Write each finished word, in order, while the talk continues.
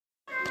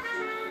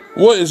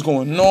What is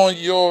going on,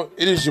 y'all?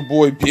 It is your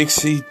boy Big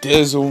C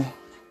Dizzle,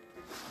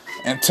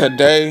 and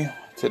today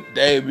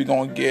we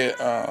gonna get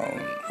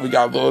we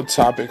got a little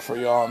topic for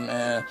y'all,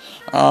 man.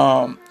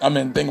 I've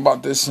been thinking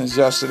about this since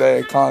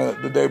yesterday, kind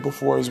of the day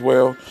before as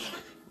well.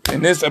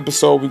 In this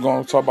episode, we're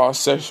gonna talk about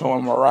sexual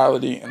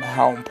immorality and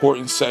how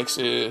important sex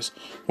is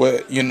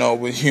with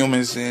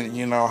humans,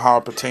 and how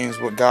it pertains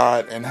with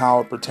God and how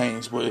it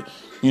pertains with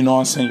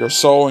your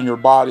soul and your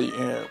body,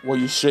 and what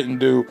you shouldn't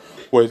do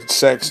with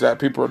sex that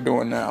people are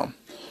doing now.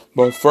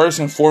 But first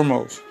and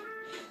foremost,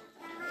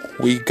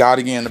 we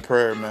gotta get into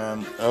prayer,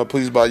 man.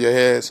 Please bow your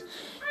heads.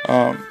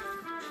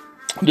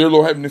 Dear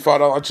Lord Heavenly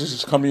Father, I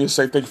just come to you and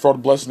say thank you for all the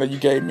blessings that you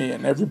gave me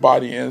and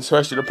everybody, and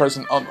especially the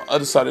person on the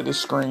other side of this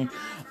screen.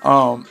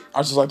 I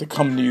just like to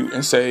come to you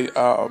and say,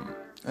 I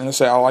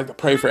like to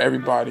pray for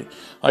everybody.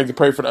 I like to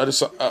pray for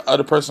the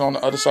other person on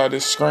the other side of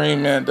this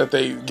screen, man, that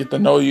they get to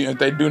know you. If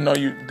they do know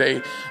you,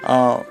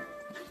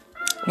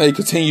 they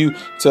continue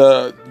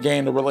to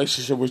gain a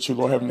relationship with you,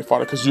 Lord Heavenly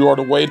Father, because you are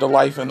the way, the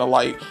life, and the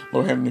light,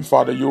 Lord Heavenly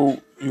Father.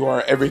 You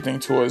are everything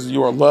to us.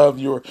 You are love.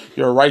 You're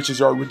righteous.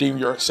 You're a redeemer.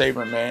 You're a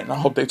savior, man. And I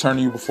hope they turn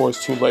to you before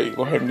it's too late,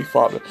 Lord Heavenly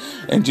Father.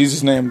 In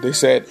Jesus' name, they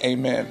said,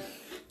 Amen.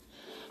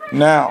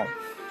 Now,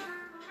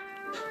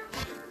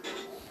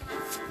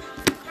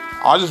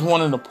 I just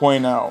wanted to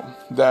point out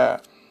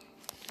that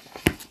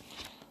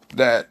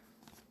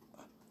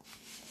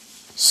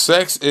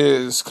sex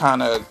is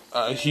kind of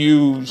a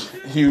huge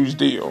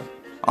deal,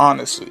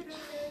 honestly.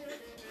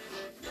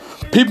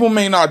 People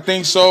may not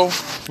think so,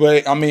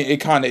 but I mean,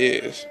 it kind of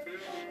is.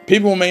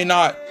 People may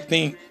not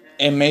think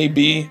it may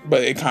be,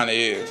 but it kind of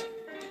is.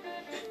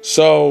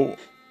 So,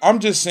 I'm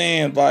just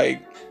saying,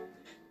 like,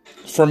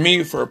 for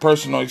me, for a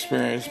personal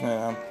experience,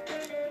 man,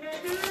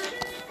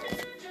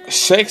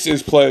 sex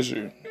is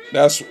pleasure.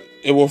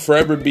 It will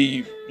forever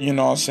be,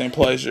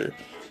 pleasure.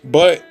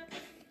 But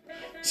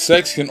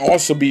sex can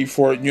also be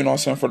for,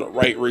 for the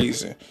right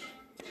reason.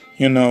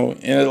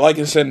 And like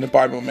it said in the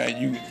Bible,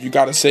 man, you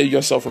got to save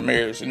yourself from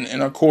marriage.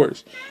 And of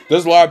course,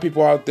 there's a lot of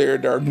people out there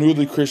that are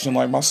newly Christian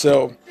like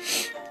myself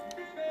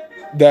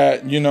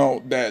that,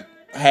 that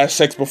had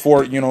sex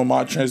before,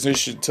 my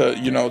transition to,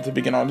 to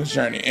begin on this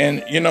journey.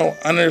 And, I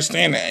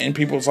understand that. And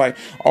people's like,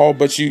 oh,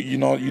 but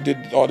you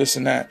did all this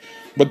and that.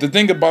 But the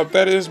thing about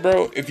that is,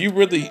 bro, if you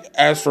really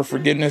ask for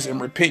forgiveness and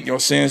repent your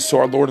sins to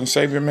our Lord and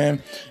Savior,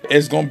 man,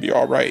 it's going to be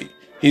all right.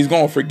 He's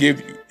going to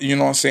forgive you. You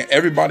know what I'm saying?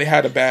 Everybody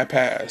had a bad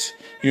past.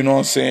 You know what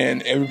I'm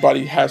saying?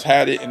 Everybody has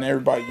had it, and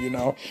everybody,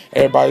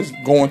 everybody's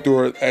going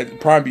through it,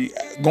 probably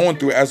going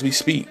through it as we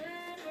speak.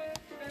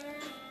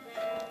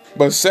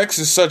 But sex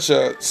is such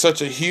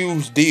a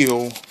huge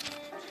deal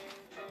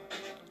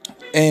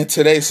in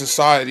today's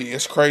society.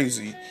 It's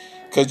crazy.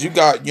 Cause you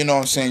got, you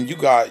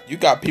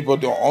got people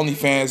doing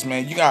OnlyFans,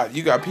 man. You got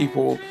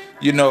people,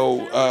 you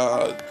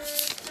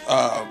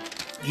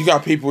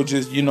got people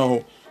just,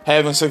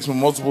 having sex with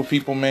multiple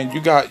people, man. You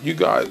got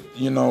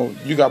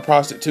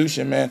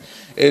prostitution, man.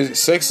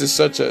 Sex is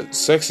such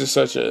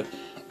a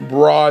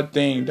broad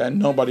thing that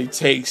nobody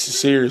takes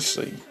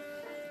seriously,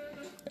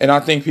 and I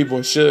think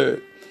people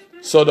should.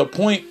 So the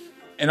point,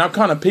 and I'm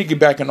kind of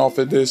piggybacking off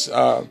of this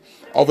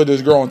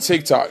girl on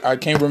TikTok. I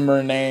can't remember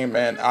her name,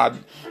 and I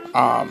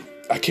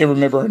can't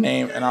remember her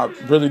name, and I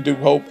really do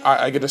hope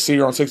I get to see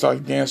her on TikTok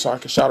again so I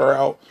can shout her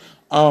out.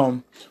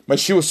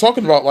 But she was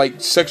talking about like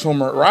sexual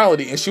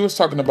morality, and she was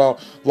talking about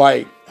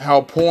like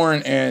how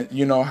porn and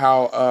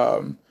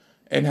how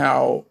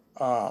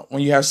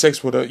when you have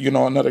sex with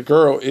another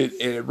girl,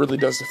 it really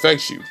does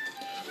affect you.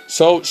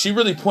 So she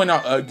really pointed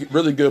out a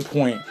really good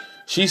point.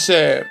 She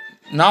said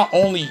not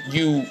only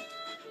you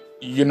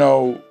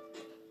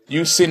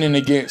sinning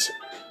against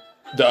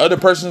the other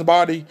person's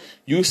body,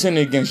 you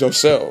sinning against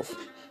yourself.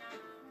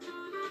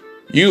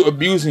 You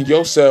abusing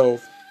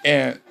yourself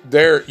and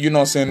their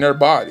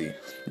body.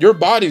 Your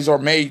bodies are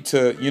made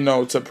to,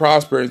 to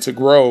prosper and to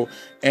grow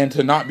and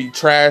to not be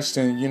trashed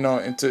and,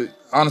 and to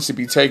honestly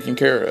be taken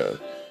care of.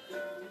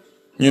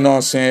 You know what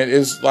I'm saying?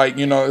 It's like,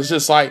 it's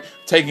just like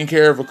taking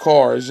care of a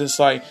car. It's just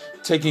like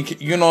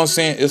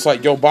It's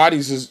like your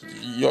body's is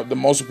the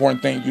most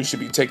important thing you should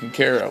be taking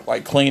care of,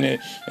 like clean it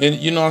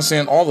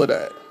and, all of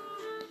that.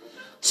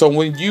 So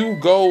when you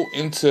go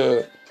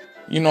into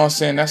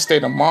that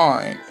state of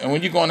mind. And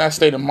when you go in that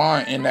state of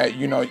mind and that,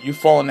 you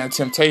fall in that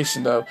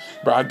temptation of,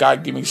 bro, I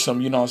gotta give me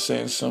some,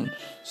 some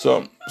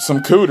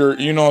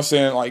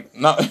cooter, like,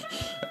 not,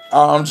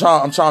 I'm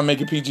trying to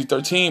make it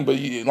PG-13, but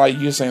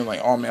you're saying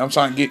like, oh man, I'm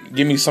trying to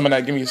give me some of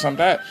that, give me some of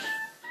that.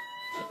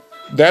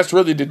 That's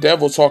really the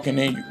devil talking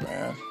in you,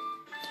 man.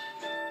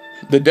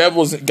 The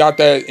devil's got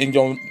that in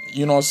your,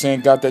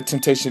 got that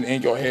temptation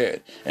in your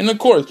head. And of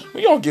course,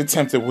 we all get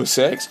tempted with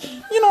sex.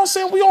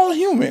 We all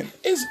human.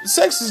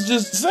 Sex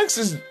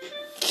is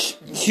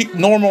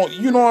normal,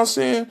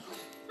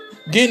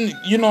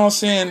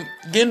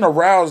 Getting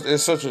aroused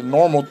is it's a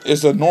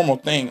normal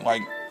thing.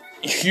 Like,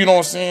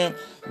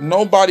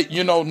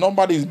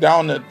 nobody's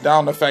down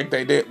the fact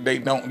that they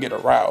don't get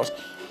aroused.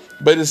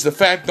 But it's the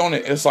fact on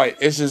it,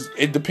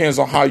 it depends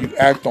on how you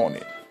act on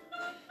it.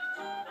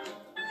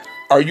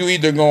 Are you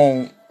either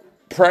going to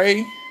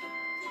pray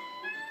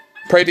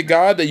to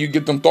God that you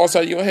get them thoughts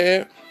out of your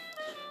head?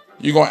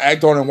 You going to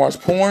act on it and watch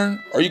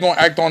porn? Or you going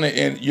to act on it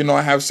and,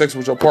 have sex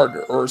with your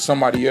partner or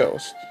somebody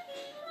else?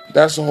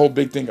 That's the whole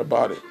big thing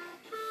about it.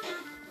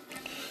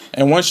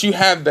 And once you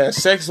have that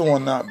sex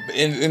on,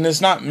 and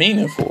it's not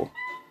meaningful,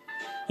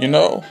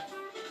 it's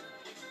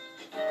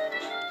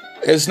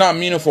not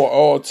meaningful at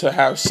all to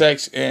have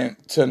sex and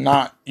to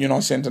not,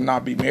 to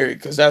not be married,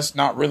 because that's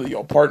not really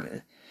your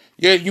partner.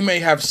 Yeah, you may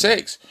have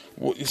sex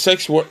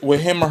with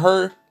him or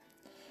her,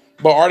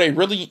 but are they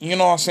really,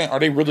 are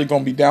they really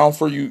going to be down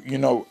for you,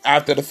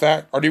 after the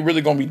fact? Are they really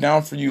going to be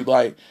down for you,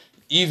 like,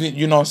 even,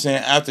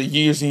 after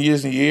years and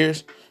years and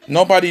years?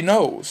 Nobody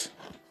knows.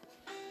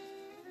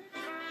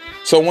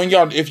 So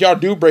if y'all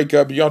do break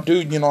up, y'all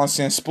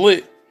do,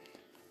 split,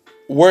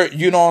 where,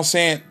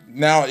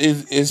 now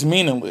is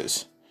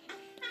meaningless.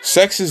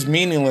 Sex is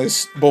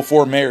meaningless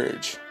before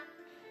marriage.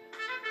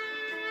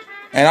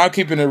 And I'm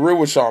keeping it real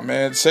with y'all,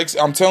 man.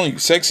 I'm telling you,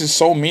 sex is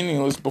so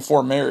meaningless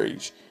before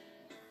marriage.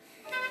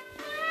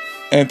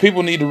 And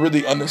people need to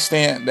really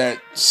understand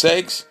that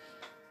sex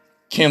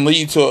can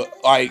lead to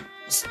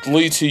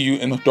you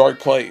in a dark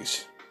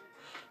place.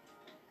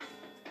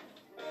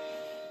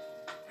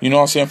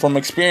 From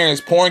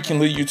experience, porn can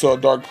lead you to a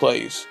dark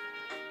place.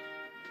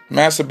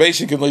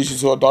 Masturbation can lead you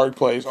to a dark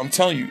place. I'm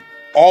telling you,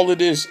 all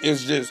it is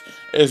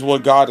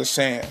what God is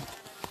saying.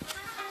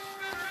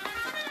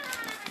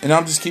 And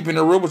I'm just keeping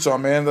it real with y'all,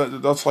 man.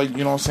 That's like,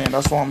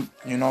 that's what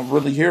I'm,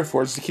 really here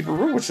for, is to keep it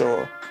real with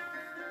y'all.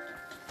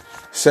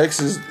 Sex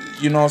is,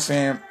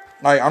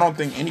 like, I don't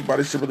think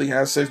anybody should really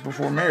have sex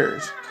before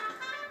marriage.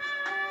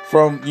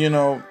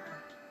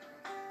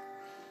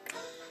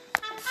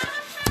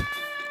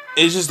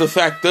 It's just the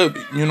fact of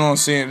it,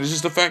 It's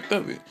just the fact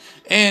of it.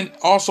 And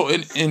also,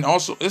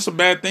 it's a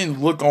bad thing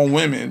to look on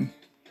women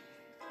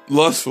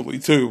lustfully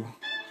too.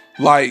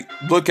 Like,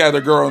 look at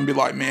a girl and be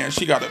like, man,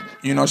 she got a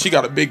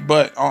big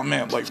butt. Oh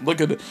man, like look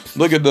at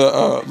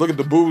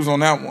the boobs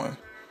on that one.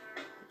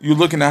 You're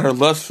looking at her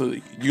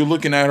lustfully. You're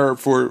looking at her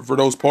for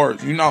those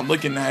parts. You're not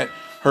looking at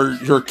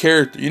her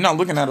character. You're not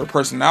looking at her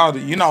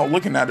personality. You're not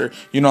looking at her,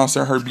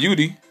 her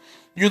beauty.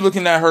 You're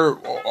looking at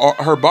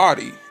her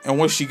body and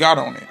what she got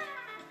on it.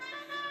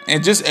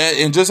 And just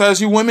as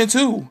you women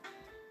too.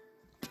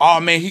 Oh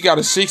man, he got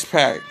a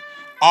 6-pack.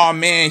 Oh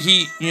man,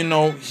 he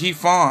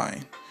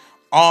fine.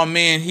 Oh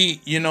man, he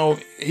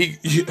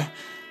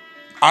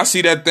I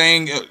see that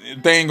thing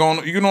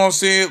on, you know what I'm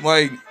saying?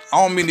 Like,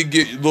 I don't mean to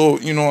get a little,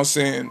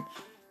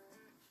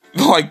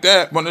 like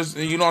that, but it's,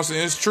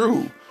 it's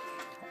true.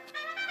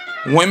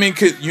 Women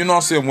could,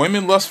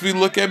 women lustfully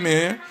look at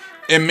men,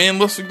 and men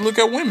lustfully look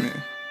at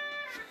women.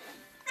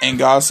 And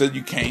God said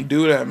you can't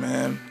do that,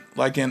 man.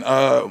 Like in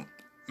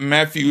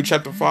Matthew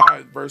chapter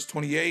 5, verse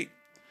 28.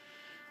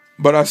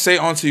 But I say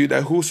unto you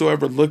that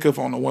whosoever looketh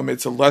on a woman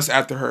to lust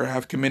after her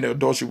hath committed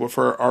adultery with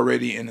her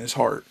already in his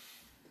heart.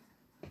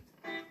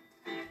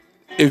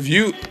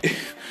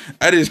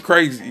 That is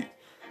crazy.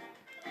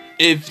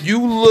 If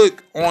you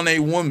look on a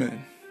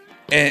woman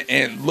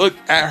and look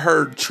at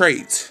her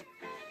traits,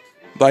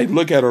 like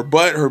look at her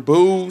butt, her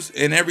boobs,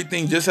 and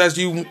everything, just as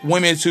you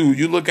women too,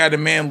 you look at a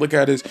man, look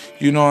at his,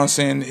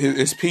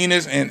 his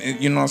penis and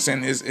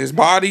his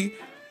body,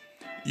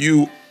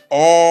 you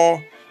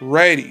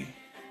already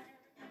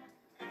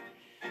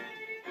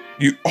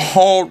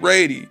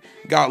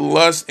got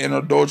lust and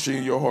adultery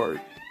in your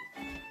heart.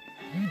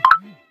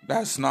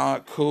 That's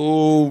not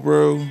cool,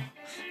 bro.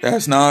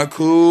 That's not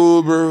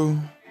cool, bro.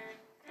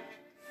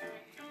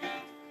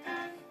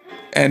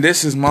 And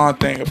this is my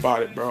thing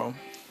about it, bro.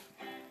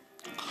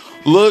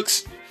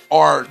 Looks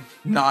are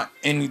not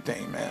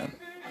anything, man.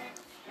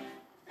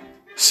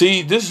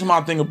 See, this is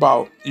my thing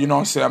about,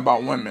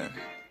 about women.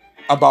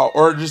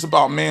 Or just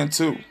about men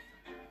too.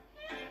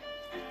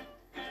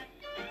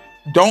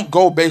 Don't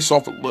go based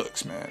off of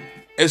looks, man.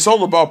 It's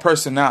all about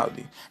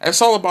personality.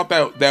 It's all about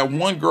that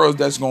one girl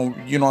that's going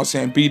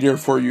to, be there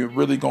for you,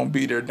 really going to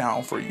be there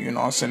down for you,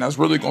 that's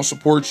really going to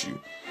support you.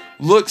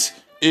 Looks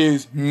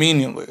is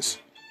meaningless.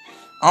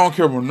 I don't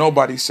care what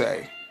nobody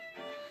say.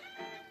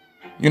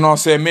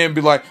 Men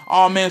be like,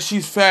 oh man,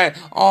 she's fat.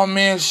 Oh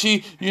man,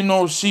 she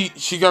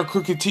got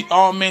crooked teeth.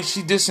 Oh man,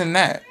 she this and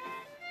that.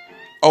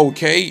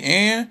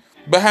 Okay,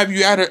 but have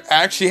you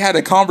actually had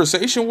a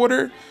conversation with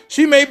her?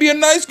 She may be a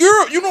nice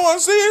girl. You know what I'm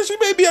saying? She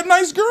may be a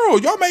nice girl.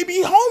 Y'all may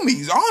be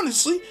homies,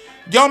 honestly.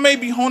 Y'all may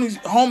be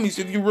homies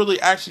if you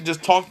really actually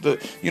just talk to,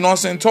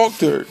 talk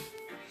to her.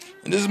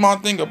 And this is my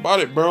thing about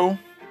it, bro.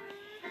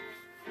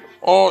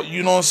 Oh,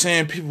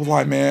 people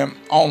like, man,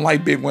 I don't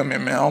like big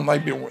women, man.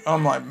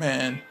 I'm like,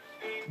 man,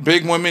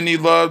 big women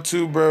need love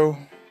too, bro.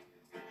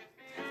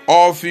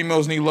 All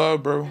females need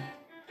love, bro.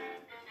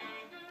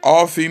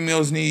 All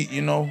females need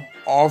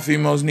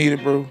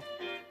it, bro.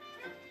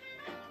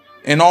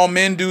 And all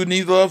men do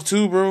need love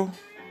too, bro.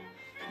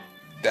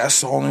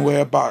 That's the only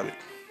way about it.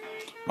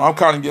 I'm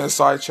kind of getting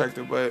sidetracked,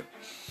 but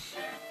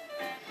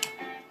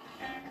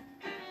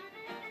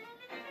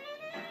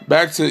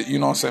back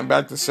to,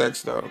 back to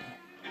sex though.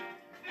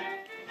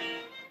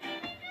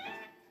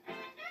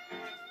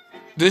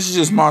 this is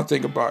just my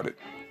thing about it.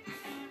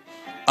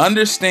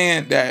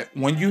 Understand that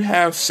when you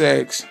have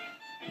sex,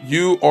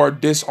 you are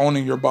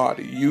disowning your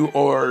body. You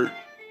are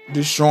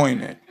destroying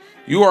it.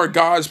 You are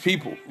God's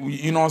people.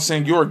 You know what I'm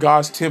saying? You are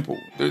God's temple.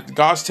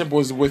 God's temple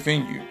is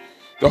within you.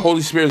 The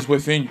Holy Spirit is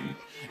within you.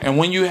 And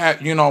when you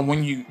have,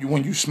 when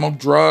you smoke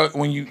drug,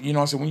 when you know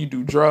what I'm saying, when you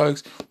do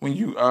drugs, when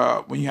you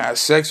have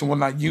sex and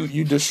whatnot,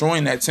 you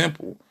destroying that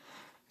temple.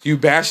 You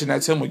bashing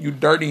that temple. You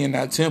dirtying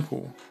that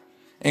temple.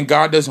 And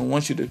God doesn't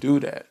want you to do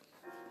that.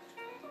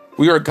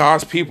 We are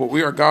God's people.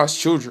 We are God's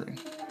children.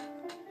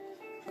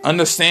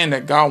 Understand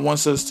that God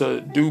wants us to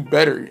do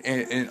better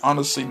and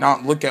honestly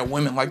not look at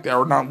women like that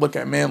or not look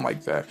at men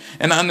like that.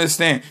 And I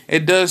understand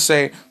it does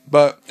say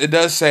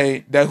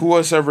that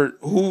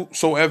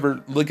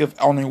whosoever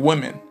looketh on a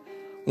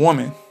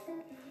woman.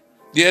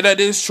 Yeah, that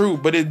is true,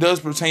 but it does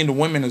pertain to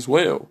women as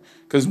well.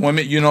 Because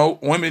women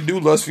do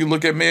lust if you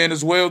look at men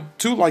as well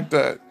too like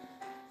that.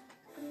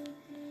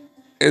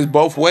 It's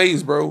both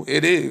ways, bro.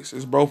 It is.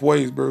 It's both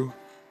ways, bro.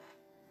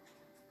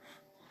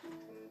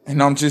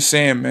 And I'm just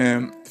saying,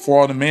 man, for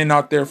all the men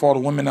out there, for all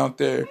the women out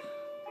there,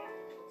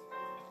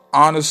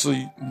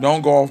 honestly,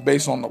 don't go off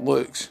based on the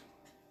looks.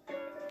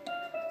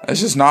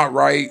 It's just not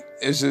right.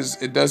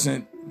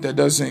 That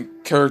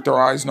doesn't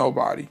characterize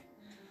nobody.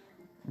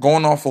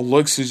 Going off of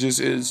looks is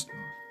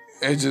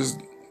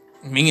just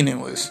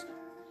meaningless.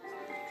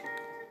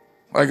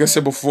 Like I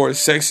said before,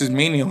 sex is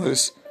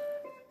meaningless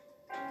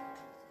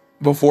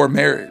before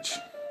marriage.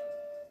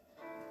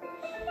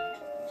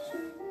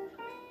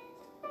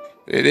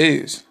 It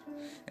is.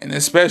 And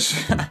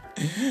especially,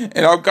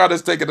 and I'm kind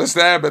of taking a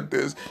stab at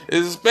this,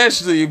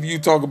 especially if you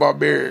talk about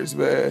marriage,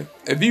 man.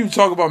 If you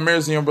talk about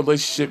marriage in your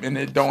relationship and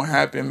it don't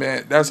happen,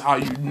 man, that's how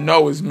you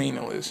know it's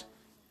meaningless.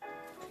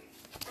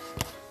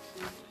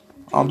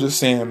 I'm just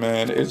saying,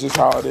 man, it's just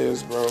how it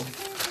is, bro.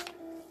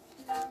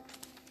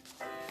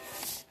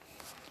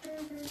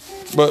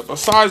 But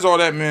besides all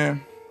that,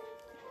 man,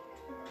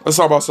 let's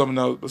talk about something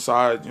else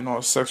besides,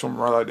 sexual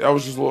morality. That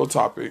was just a little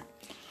topic.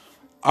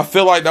 I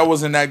feel like that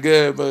wasn't that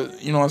good, but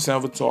you know what I'm saying,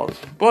 of a talk.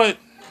 But,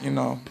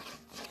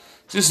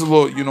 just a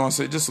little,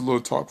 just a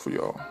little talk for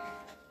y'all.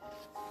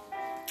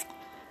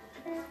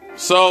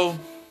 So,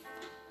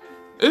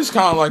 it's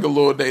kind of like a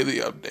little daily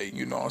update,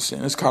 you know what I'm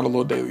saying? It's kind of a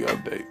little daily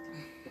update.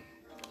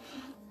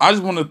 I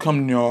just want to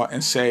come to y'all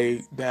and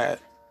say that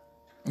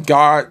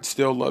God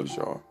still loves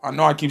y'all. I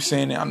know I keep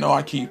saying it. I know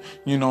I keep,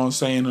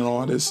 saying and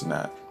all this and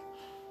that.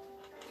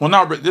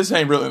 Well, this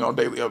ain't really no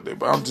daily update,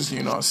 but I'm just,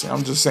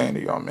 I'm just saying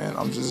to y'all, man.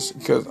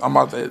 Because I'm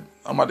about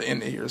to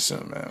end it here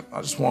soon, man.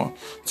 I just want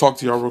to talk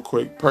to y'all real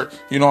quick.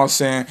 You know what I'm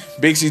saying?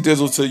 Big C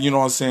Dizzle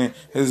to,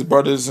 his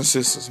brothers and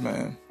sisters,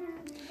 man.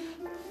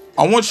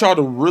 I want y'all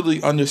to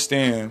really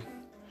understand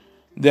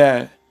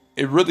that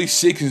it really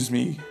sickens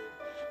me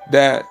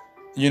that,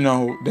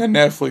 that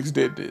Netflix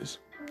did this.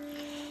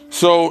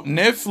 So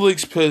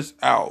Netflix puts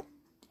out,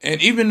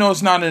 and even though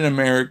it's not in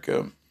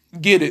America,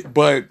 get it,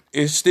 but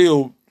it's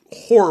still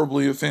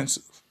horribly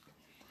offensive.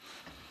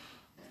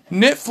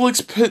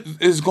 Netflix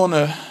is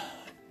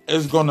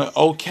gonna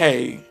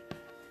okay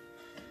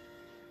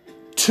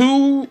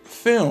 2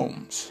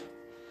 films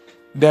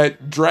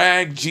that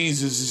drag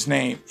Jesus'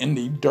 name in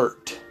the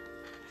dirt.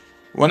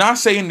 When I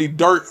say in the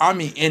dirt, I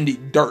mean in the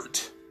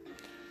dirt.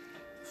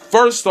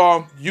 First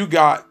off, you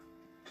got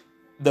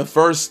the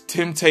first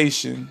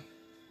temptation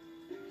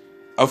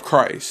of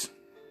Christ.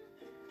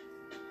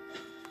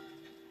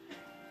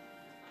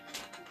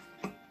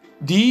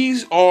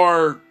 These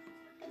are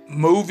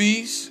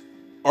movies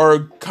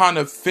or kind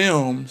of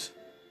films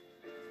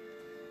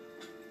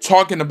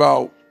talking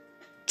about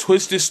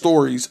twisted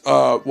stories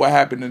of what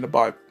happened in the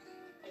Bible.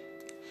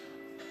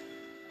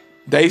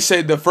 They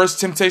say the first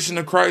temptation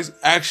of Christ,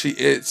 actually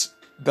it's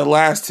the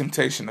last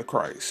temptation of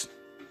Christ.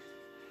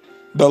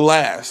 The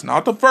last,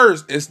 not the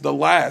first, it's the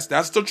last.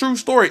 That's the true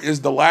story, is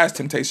the last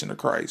temptation of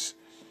Christ.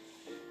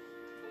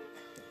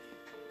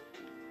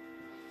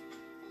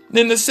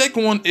 Then the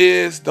second one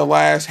is the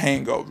last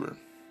hangover,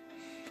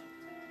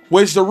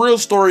 which the real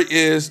story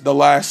is the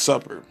Last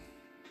Supper.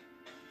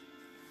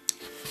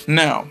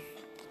 Now,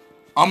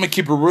 I'm going to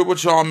keep it real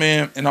with y'all,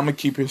 man, and I'm going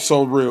to keep it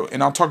so real.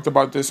 And I talked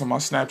about this on my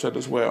Snapchat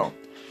as well.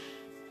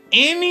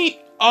 Any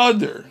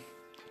other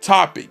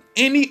topic,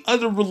 any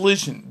other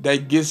religion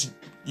that gets,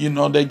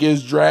 that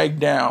gets dragged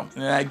down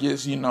and that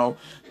gets,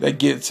 that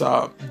gets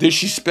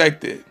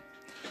disrespected,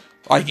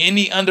 like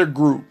any other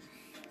group,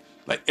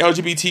 like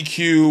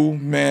LGBTQ,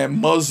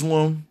 man,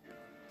 Muslim,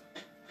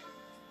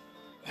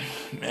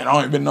 man, I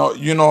don't even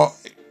know,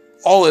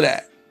 all of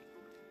that.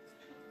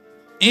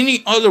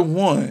 Any other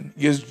one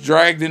gets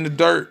dragged in the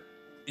dirt,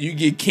 you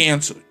get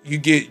canceled. You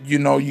get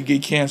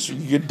canceled.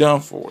 You get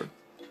done for it.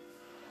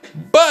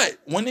 But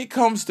when it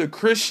comes to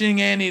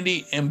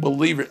Christianity and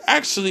believers,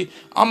 actually,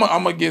 I'm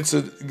gonna get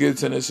to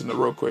this in the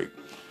real quick.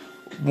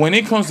 When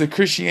it comes to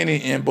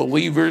Christianity and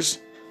believers,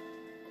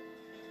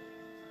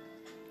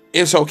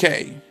 it's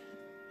okay.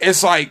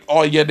 It's like,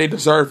 oh yeah, they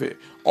deserve it.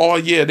 Oh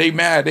yeah, they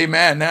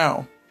mad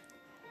now.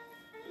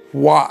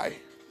 Why?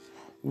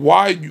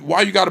 Why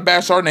you got to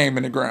bash our name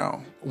in the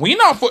ground? We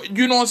not for,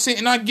 you know what I'm saying?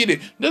 And I get it.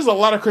 There's a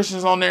lot of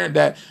Christians on there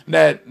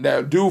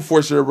that do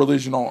force their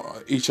religion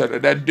on each other.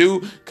 That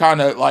do kind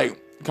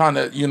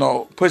of, you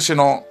know, pushing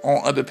on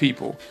other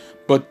people.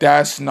 But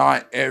that's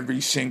not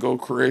every single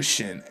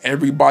Christian.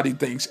 Everybody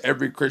thinks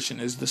every Christian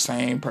is the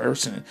same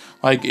person.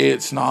 Like,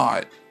 it's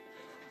not.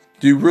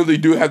 You really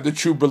do have the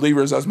true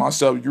believers as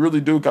myself. You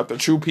really do got the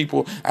true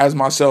people as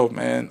myself,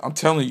 man. I'm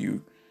telling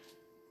you.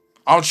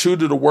 I'm true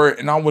to the word,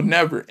 and I would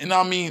never, and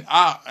I mean,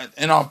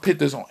 I'll put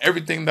this on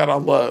everything that I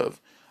love.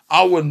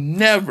 I would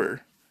never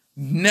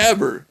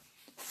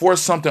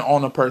force something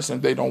on a person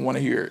if they don't want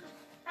to hear it,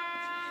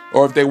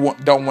 or if they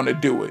don't want to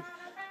do it.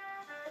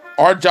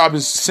 Our job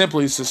is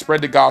simply to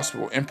spread the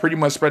gospel, and pretty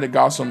much spread the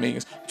gospel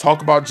means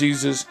talk about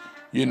Jesus,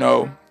 you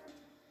know,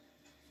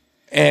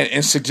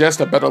 and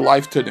suggest a better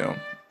life to them.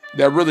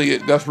 That's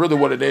really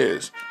what it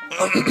is.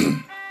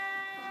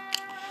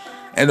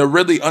 And to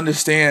really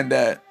understand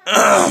that,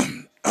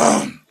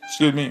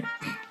 excuse me,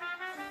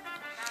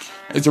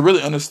 is to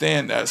really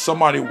understand that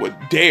somebody would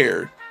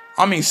dare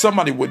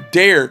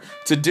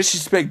to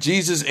disrespect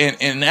Jesus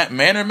in that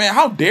manner, man.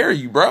 How dare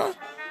you, bro?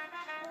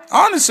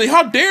 Honestly,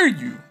 how dare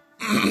you?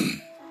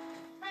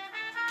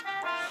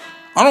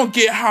 I don't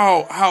get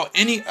how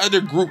any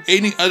other group,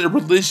 any other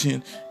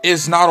religion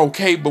is not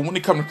okay, but when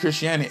it comes to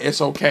Christianity,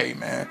 it's okay,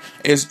 man.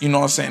 It's, you know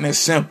what I'm saying, it's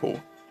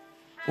simple.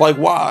 Like,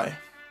 why?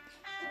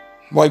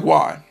 Like,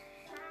 why?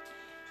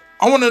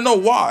 I want to know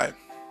why.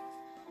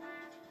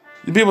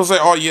 The people say,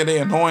 oh, yeah,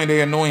 they're annoying,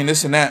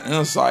 this and that. And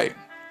it's like,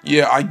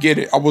 yeah, I get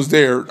it. I was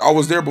there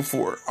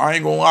before. I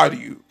ain't gonna lie to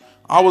you.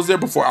 I was there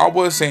before. I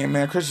was saying,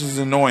 man, Christians is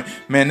annoying.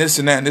 Man, this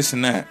and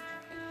that.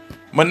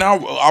 But now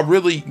I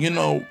really, you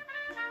know,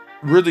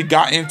 really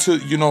got into,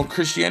 you know,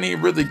 Christianity,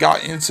 really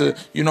got into,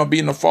 you know,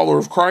 being a follower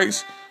of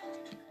Christ.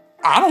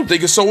 I don't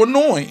think it's so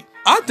annoying.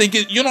 I think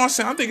it, you know what I'm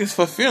saying? I think it's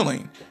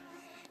fulfilling.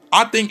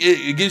 I think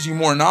it gives you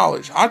more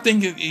knowledge. I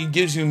think it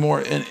gives you more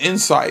an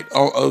insight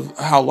of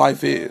how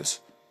life is.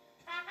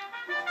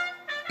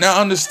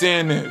 Now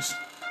understand this.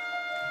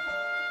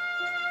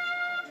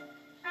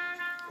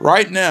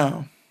 Right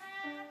now,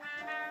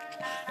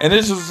 and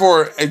this is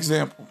for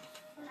example,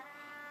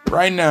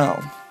 right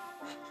now,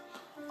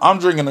 I'm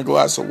drinking a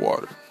glass of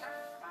water.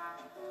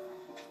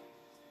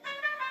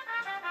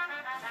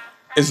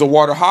 Is the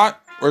water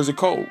hot or is it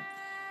cold?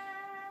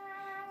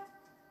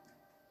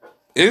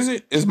 Is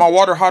it? Is my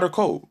water hot or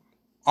cold?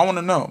 I want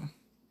to know.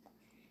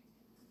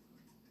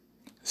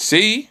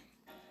 See?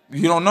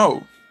 You don't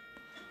know.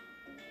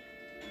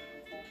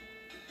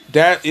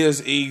 That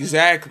is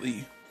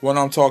exactly what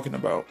I'm talking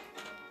about.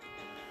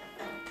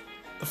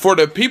 For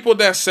the people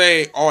that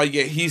say, oh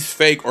yeah, he's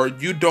fake, or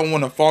you don't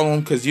want to follow him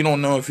because you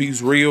don't know if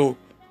he's real.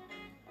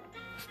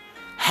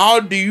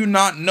 How do you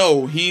not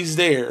know he's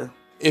there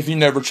if you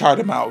never tried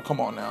him out? Come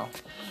on now.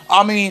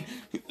 I mean,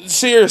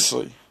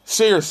 seriously.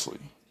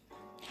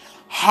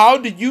 How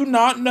do you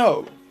not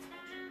know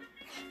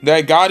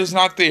that God is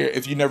not there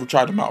if you never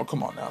tried him out?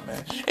 Come on now,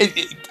 man.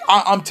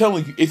 I'm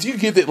telling you, if you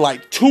give it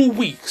like 2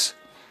 weeks,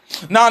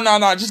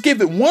 just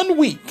give it 1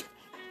 week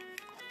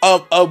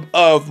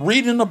of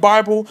reading the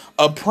Bible,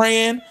 of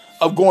praying,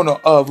 of going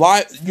to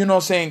live, you know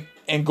what I'm saying,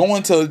 and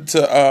going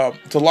to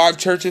live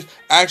churches.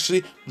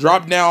 Actually,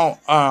 drop down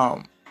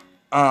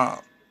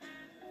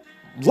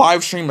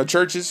live stream of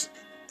churches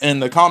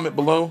in the comment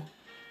below.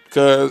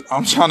 Cause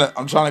I'm trying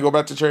to go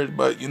back to church,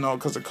 but you know,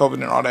 cause of COVID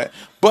and all that.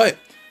 But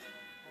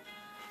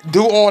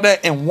do all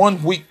that in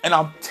 1 week, and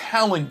I'm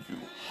telling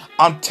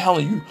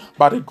you,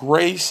 by the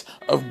grace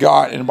of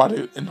God and by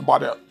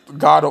the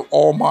God of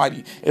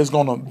Almighty, is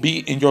gonna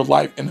be in your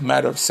life in a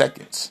matter of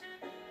seconds.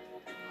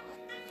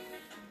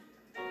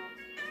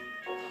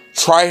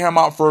 Try him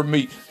out for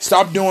me.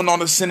 Stop doing all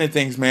the sinning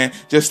things, man.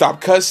 Just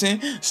stop cussing.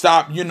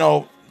 Stop, you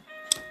know.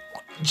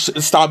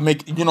 Stop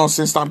making, you know what I'm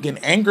saying, stop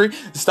getting angry.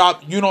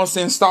 Stop, you know what I'm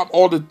saying, stop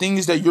all the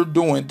things that you're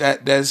doing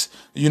that's,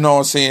 you know what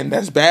I'm saying,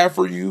 that's bad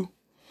for you.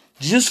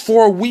 Just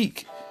for a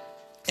week.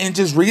 And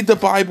just read the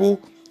Bible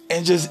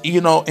and just,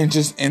 you know, and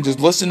just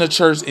listen to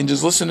church and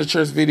just listen to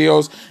church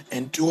videos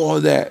and do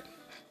all that.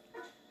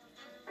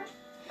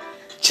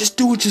 Just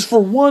do it just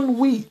for 1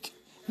 week.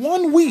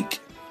 1 week.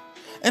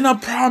 And I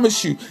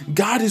promise you,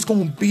 God is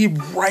going to be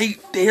right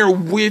there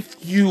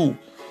with you,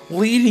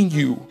 leading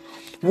you,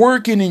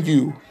 working in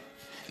you.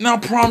 And I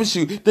promise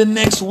you, the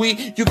next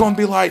week, you're going to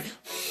be like,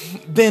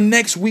 then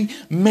next week,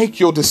 make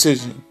your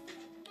decision.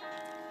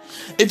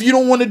 If you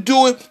don't want to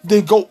do it,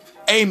 then go,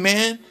 hey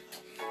man,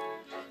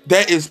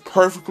 that is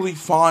perfectly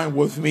fine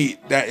with me.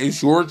 That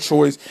is your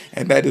choice,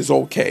 and that is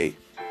okay.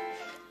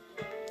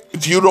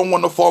 If you don't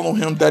want to follow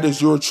him, that is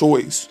your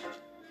choice.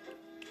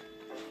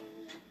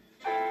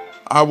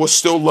 I will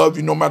still love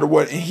you no matter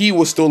what, and he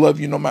will still love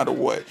you no matter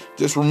what.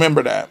 Just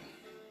remember that.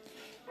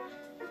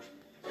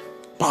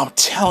 But I'm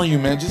telling you,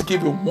 man, just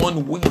give it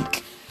 1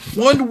 week.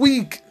 1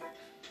 week.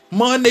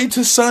 Monday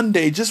to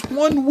Sunday. Just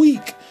 1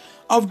 week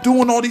of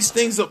doing all these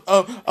things,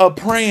 of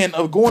praying,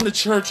 of going to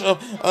church,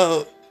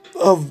 of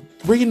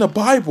reading the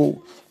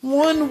Bible.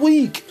 1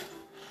 week.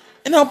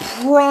 And I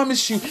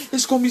promise you,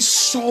 it's gonna be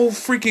so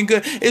freaking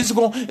good. It's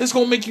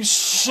gonna make you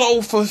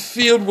so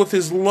fulfilled with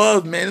His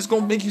love, man. It's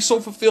gonna make you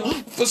so fulfilled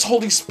with His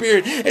Holy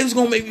Spirit. It's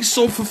gonna make you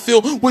so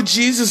fulfilled with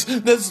Jesus.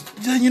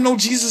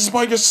 Jesus is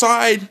by your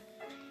side.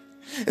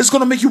 It's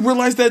gonna make you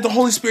realize that the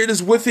Holy Spirit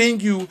is within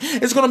you.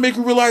 It's gonna make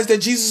you realize that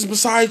Jesus is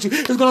beside you.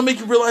 It's gonna make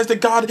you realize that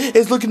God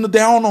is looking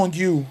down on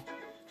you,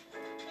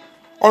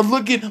 or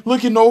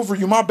looking over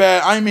you. My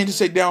bad, I didn't mean to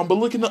say down, but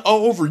looking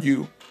over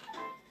you.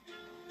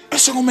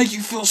 It's gonna make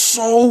you feel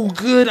so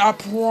good, I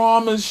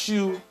promise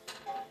you.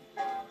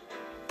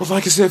 But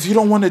like I said, if you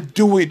don't want to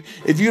do it,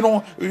 if you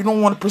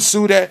don't want to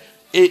pursue that,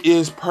 it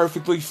is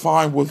perfectly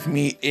fine with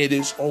me. It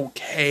is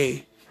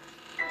okay.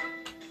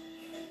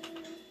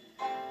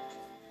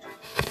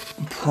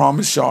 I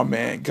promise y'all,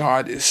 man,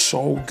 God is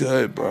so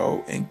good,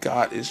 bro. And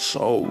God is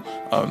so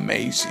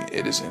amazing.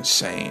 It is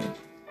insane.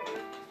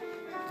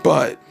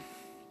 But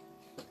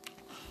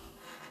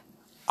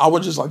I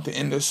would just like to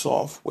end this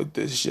off with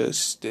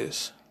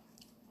this.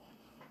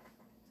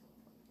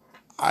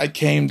 I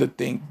came to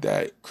think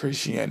that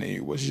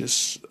Christianity was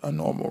just a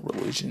normal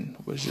religion,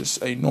 was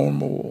just another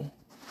religion,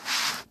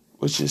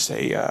 was just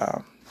a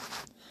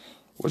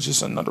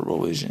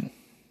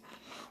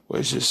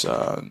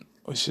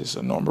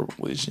normal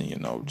religion,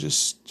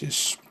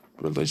 just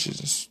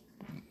religions,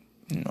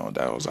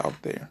 that was out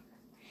there.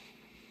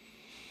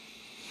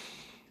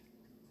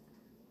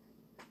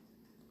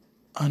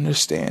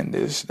 Understand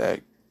this,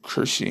 that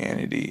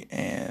Christianity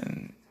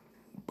and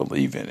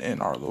believing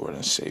in our Lord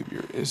and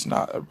Savior is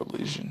not a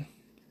religion.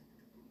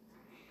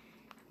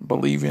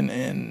 Believing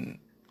in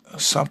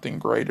something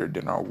greater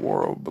than our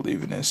world,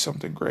 believing in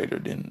something greater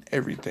than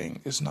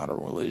everything is not a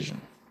religion.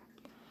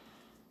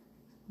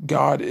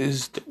 God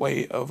is the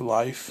way of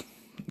life.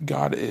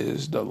 God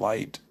is the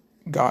light.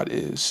 God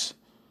is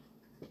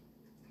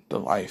the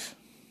life.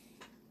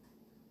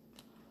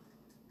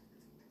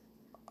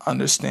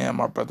 Understand,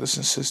 my brothers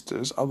and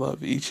sisters, I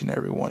love each and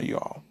every one of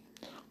y'all.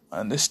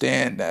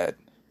 Understand that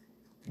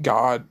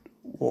God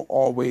will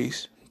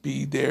always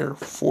be there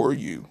for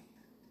you.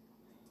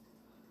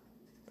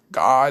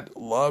 God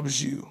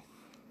loves you.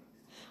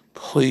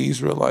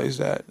 Please realize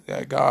that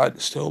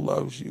God still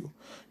loves you.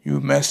 You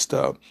messed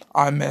up.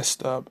 I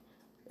messed up.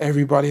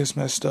 Everybody has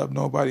messed up.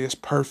 Nobody is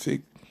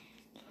perfect.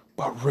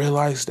 But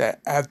realize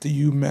that after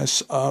you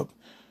mess up,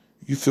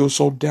 you feel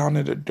so down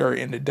in the dirt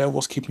and the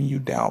devil's keeping you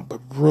down. But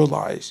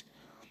realize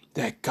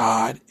that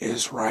God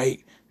is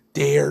right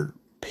there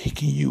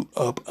picking you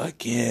up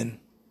again.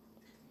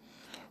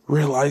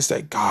 Realize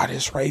that God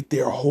is right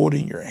there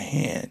holding your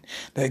hand.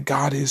 That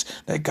God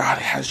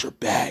has your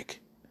back.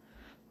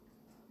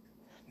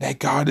 That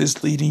God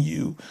is leading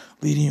you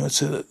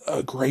into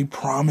a great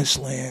promised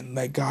land.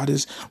 That God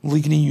is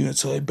leading you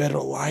into a better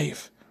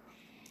life.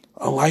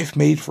 A life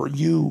made for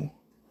you.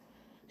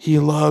 He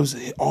loves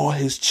all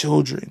His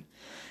children.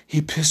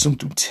 He puts them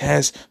through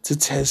tests to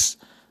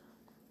test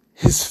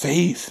His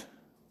faith.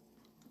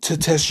 To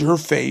test your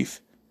faith.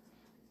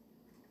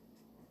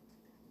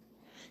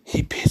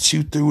 He puts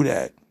you through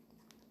that.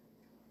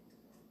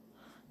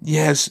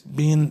 Yes,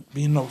 being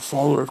a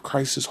follower of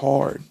Christ is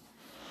hard.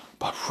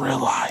 But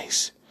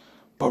realize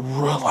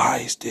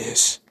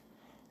this.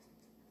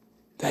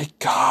 That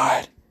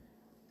God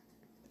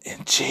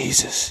and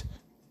Jesus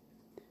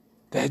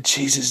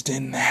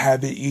didn't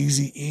have it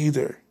easy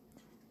either.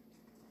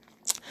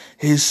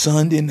 His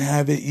Son didn't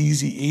have it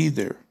easy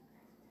either.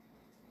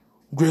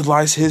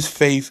 Realize His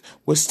faith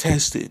was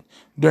tested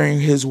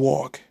during His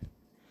walk.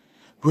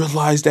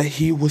 Realize that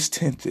He was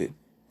tempted.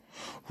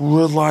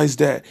 Realize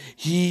that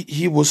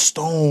he was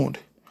stoned,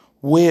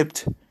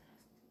 whipped,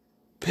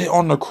 put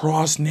on the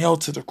cross,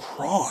 nailed to the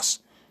cross.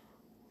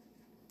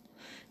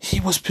 He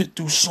was put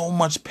through so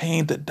much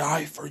pain to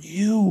die for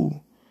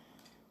you.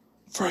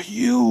 For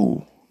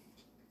you.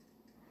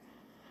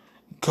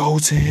 Go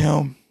to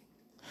Him.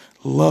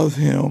 Love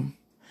Him.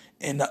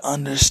 And to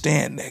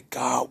understand that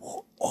God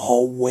will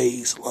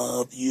always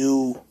love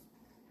you.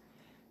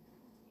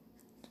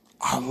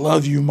 I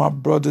love you, my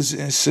brothers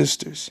and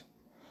sisters.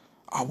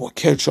 I will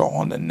catch y'all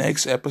on the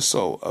next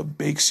episode of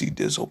Big C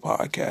Dizzle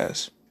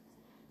Podcast.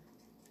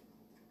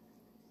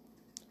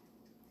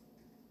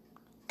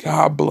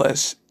 God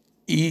bless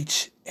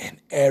each and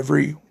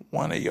every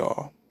one of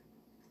y'all.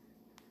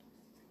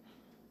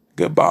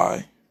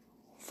 Goodbye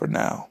for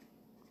now.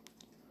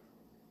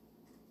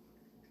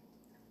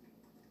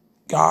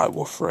 God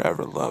will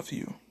forever love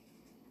you.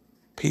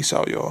 Peace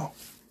out, y'all.